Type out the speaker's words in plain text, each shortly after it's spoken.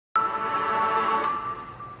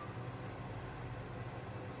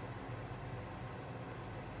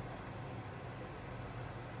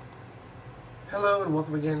Hello and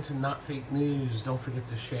welcome again to Not Fake News. Don't forget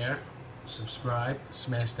to share, subscribe,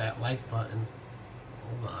 smash that like button.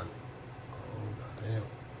 Hold on. There.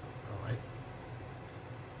 All right.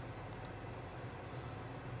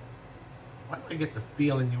 Why do I get the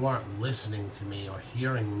feeling you aren't listening to me or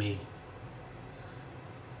hearing me?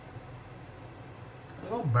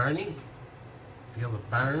 Hello, Bernie. Feel the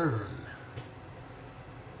burn.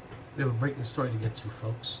 We have a breaking story to get to,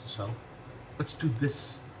 folks. So let's do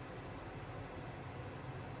this.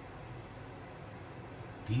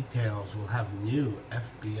 Details will have new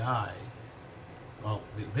FBI.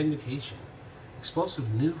 Vindication.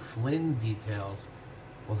 Explosive new Flynn details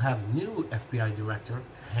will have new FBI director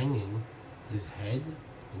hanging his head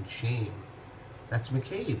in shame. That's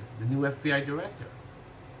McCabe, the new FBI director.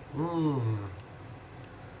 An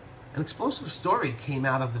explosive story came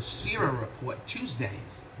out of the CIRA report Tuesday,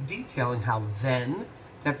 detailing how then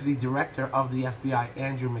Deputy Director of the FBI,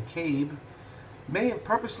 Andrew McCabe, may have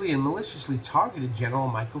purposely and maliciously targeted General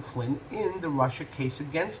Michael Flynn in the Russia case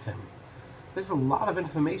against him. There's a lot of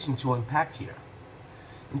information to unpack here.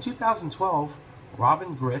 In 2012,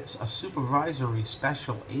 Robin Gritz, a supervisory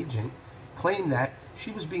special agent, claimed that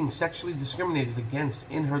she was being sexually discriminated against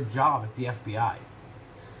in her job at the FBI.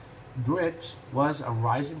 Gritz was a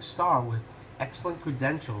rising star with excellent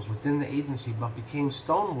credentials within the agency, but became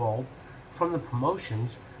stonewalled from the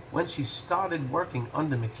promotions when she started working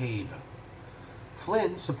under McCabe.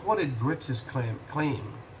 Flynn supported Gritz's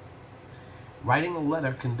claim, writing a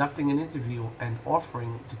letter, conducting an interview, and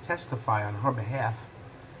offering to testify on her behalf.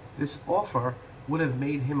 This offer would have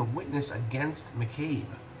made him a witness against McCabe.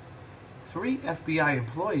 3 FBI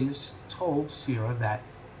employees told CIRA that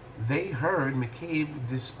they heard McCabe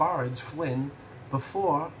disparage Flynn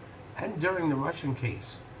before and during the Russian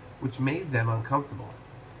case, which made them uncomfortable.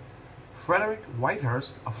 Frederick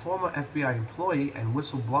Whitehurst, a former FBI employee and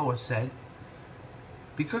whistleblower, said,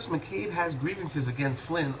 "Because McCabe has grievances against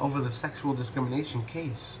Flynn over the sexual discrimination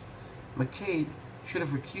case, McCabe should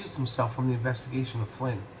have recused himself from the investigation of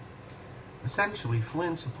Flynn." Essentially,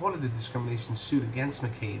 Flynn supported the discrimination suit against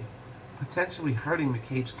McCabe, potentially hurting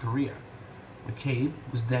McCabe's career. McCabe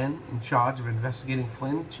was then in charge of investigating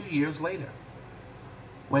Flynn 2 years later,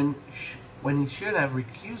 when he should have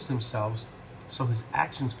recused himself, so his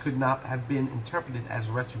actions could not have been interpreted as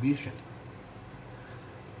retribution.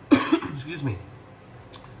 Excuse me.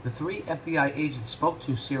 The 3 FBI agents spoke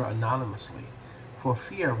to CIRA anonymously for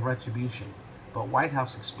fear of retribution, but White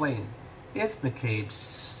House explained, if McCabe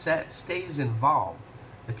stays involved,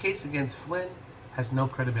 the case against Flynn has no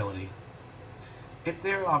credibility. If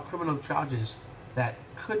there are criminal charges that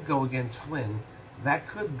could go against Flynn, that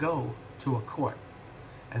could go to a court,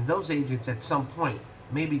 and those agents at some point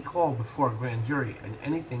may be called before a grand jury, and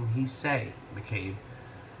anything he say, McCabe,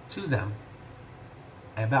 to them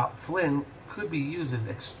about Flynn could be used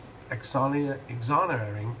as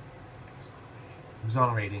exonerating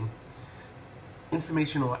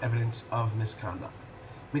information or evidence of misconduct.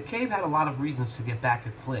 McCabe had a lot of reasons to get back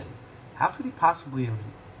at Flynn. How could he possibly have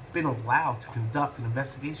been allowed to conduct an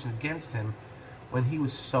investigation against him when he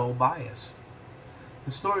was so biased?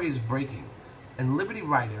 The story is breaking, and Liberty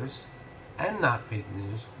Writers and Not Fake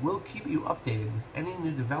News will keep you updated with any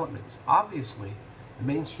new developments. Obviously, the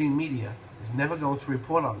mainstream media is never going to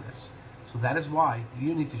report on this, so that is why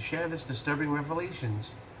you need to share this disturbing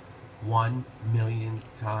revelations 1 million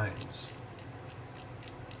times.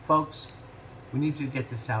 Folks, we need you to get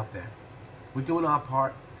this out there. We're doing our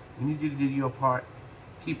part. We need you to do your part.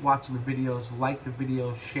 Keep watching the videos, like the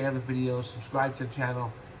videos, share the videos, subscribe to the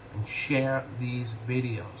channel, and share these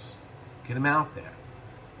videos. Get them out there.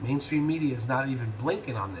 Mainstream media is not even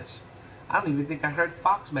blinking on this. I don't even think I heard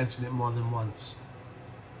Fox mention it more than once.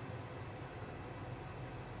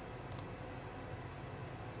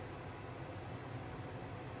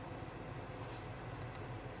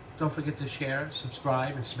 Don't forget to share,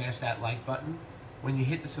 subscribe, and smash that like button. When you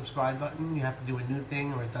hit the subscribe button, you have to do a new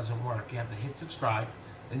thing or it doesn't work. You have to hit subscribe,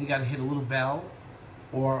 then you got to hit a little bell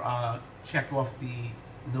or check off the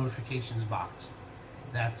notifications box.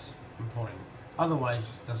 That's important. Otherwise,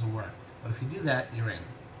 it doesn't work. But if you do that, you're in.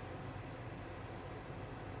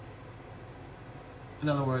 In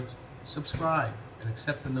other words, subscribe and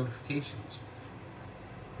accept the notifications.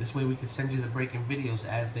 This way we can send you the breaking videos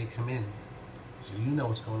as they come in, so you know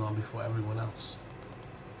what's going on before everyone else.